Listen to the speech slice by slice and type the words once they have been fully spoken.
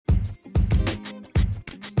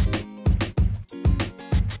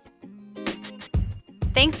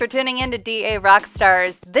Thanks for tuning in to DA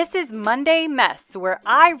Rockstars. This is Monday Mess, where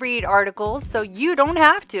I read articles so you don't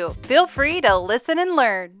have to. Feel free to listen and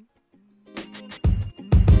learn.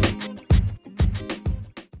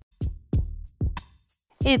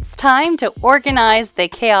 It's time to organize the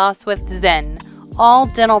chaos with Zen. All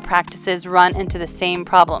dental practices run into the same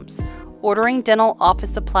problems. Ordering dental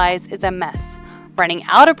office supplies is a mess. Running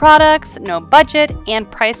out of products, no budget,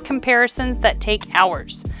 and price comparisons that take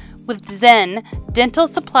hours. With Zen, dental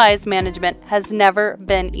supplies management has never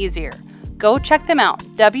been easier. Go check them out,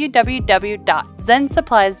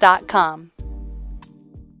 www.zensupplies.com.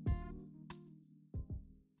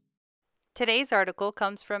 Today's article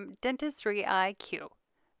comes from Dentistry IQ.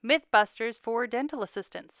 Mythbusters for dental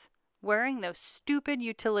assistants. Wearing those stupid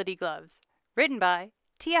utility gloves. Written by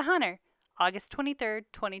Tia Hunter, August 23rd,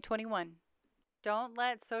 2021. Don't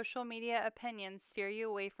let social media opinions steer you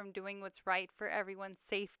away from doing what's right for everyone's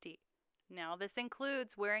safety. Now, this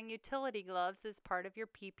includes wearing utility gloves as part of your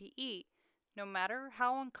PPE, no matter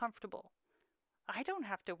how uncomfortable. I don't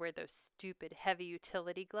have to wear those stupid heavy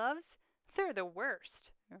utility gloves. They're the worst,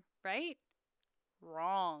 right?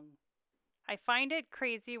 Wrong. I find it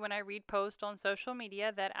crazy when I read posts on social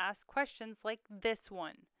media that ask questions like this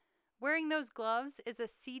one. Wearing those gloves is a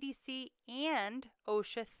CDC and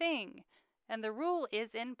OSHA thing, and the rule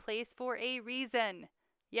is in place for a reason.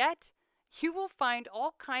 Yet, you will find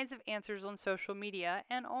all kinds of answers on social media,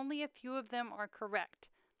 and only a few of them are correct.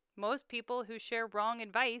 Most people who share wrong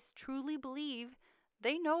advice truly believe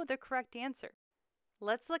they know the correct answer.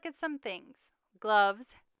 Let's look at some things. Gloves,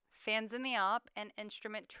 fans in the op, and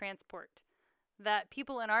instrument transport that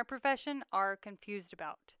people in our profession are confused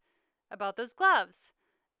about. About those gloves,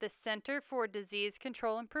 the Center for Disease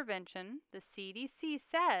Control and Prevention, the CDC,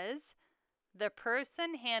 says the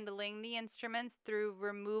person handling the instruments through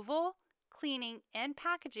removal, cleaning, and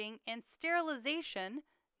packaging and sterilization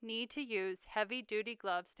need to use heavy-duty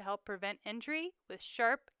gloves to help prevent injury with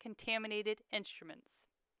sharp, contaminated instruments.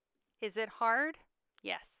 Is it hard?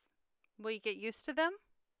 Yes. Will you get used to them?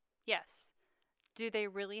 Yes. Do they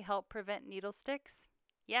really help prevent needle sticks?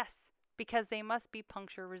 Yes, because they must be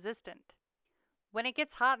puncture resistant. When it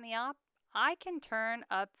gets hot in the op, I can turn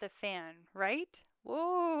up the fan, right?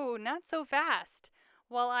 Whoa, not so fast.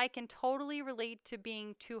 While I can totally relate to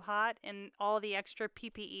being too hot and all the extra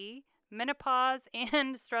PPE, menopause,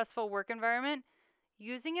 and stressful work environment,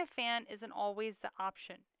 using a fan isn't always the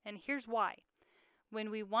option. And here's why.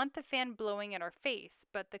 When we want the fan blowing at our face,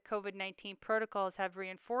 but the COVID-19 protocols have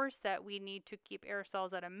reinforced that we need to keep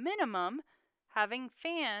aerosols at a minimum, having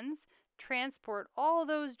fans transport all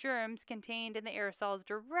those germs contained in the aerosols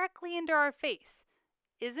directly into our face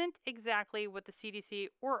isn't exactly what the CDC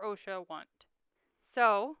or OSHA want.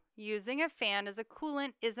 So, using a fan as a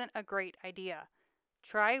coolant isn't a great idea.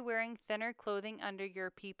 Try wearing thinner clothing under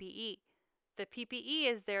your PPE. The PPE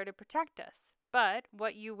is there to protect us, but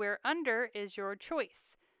what you wear under is your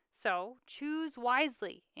choice. So, choose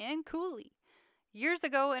wisely and coolly. Years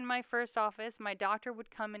ago in my first office, my doctor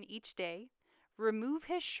would come in each day, remove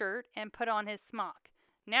his shirt, and put on his smock.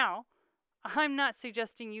 Now, I'm not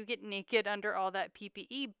suggesting you get naked under all that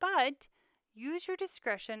PPE, but use your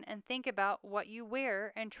discretion and think about what you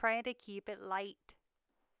wear and try to keep it light.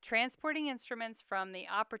 Transporting instruments from the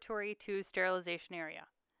operatory to sterilization area.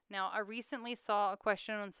 Now, I recently saw a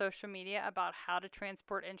question on social media about how to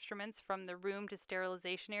transport instruments from the room to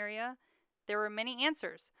sterilization area. There were many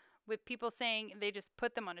answers, with people saying they just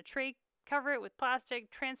put them on a tray, cover it with plastic,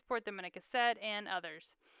 transport them in a cassette, and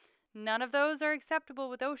others. None of those are acceptable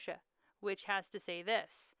with OSHA, which has to say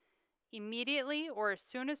this: immediately or as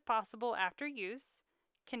soon as possible after use,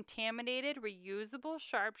 contaminated reusable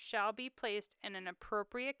sharps shall be placed in an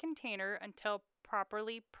appropriate container until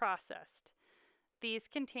properly processed. These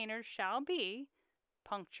containers shall be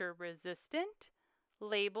puncture resistant,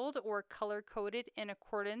 labeled or color-coded in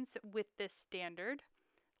accordance with this standard,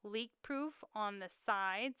 leak-proof on the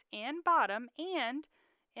sides and bottom, and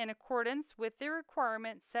in accordance with the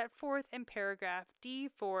requirements set forth in paragraph D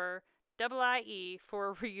for IIE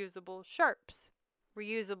for reusable sharps.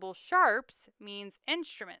 Reusable sharps means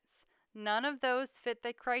instruments. None of those fit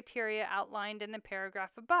the criteria outlined in the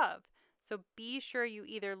paragraph above. So be sure you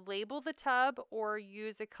either label the tub or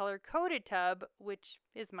use a color-coded tub, which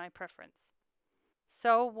is my preference.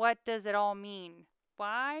 So what does it all mean?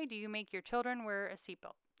 Why do you make your children wear a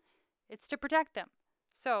seatbelt? It's to protect them.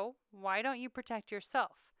 So why don't you protect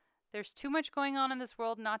yourself? There's too much going on in this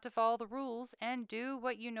world not to follow the rules and do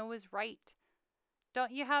what you know is right.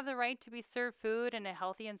 Don't you have the right to be served food in a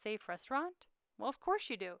healthy and safe restaurant? Well, of course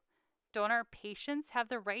you do. Don't our patients have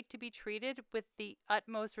the right to be treated with the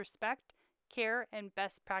utmost respect, care, and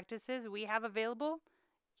best practices we have available?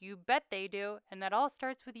 You bet they do, and that all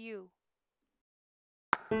starts with you.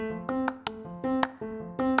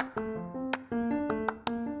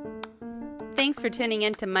 Thanks for tuning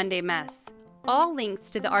in to Monday Mess. All links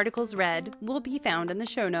to the articles read will be found in the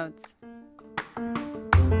show notes.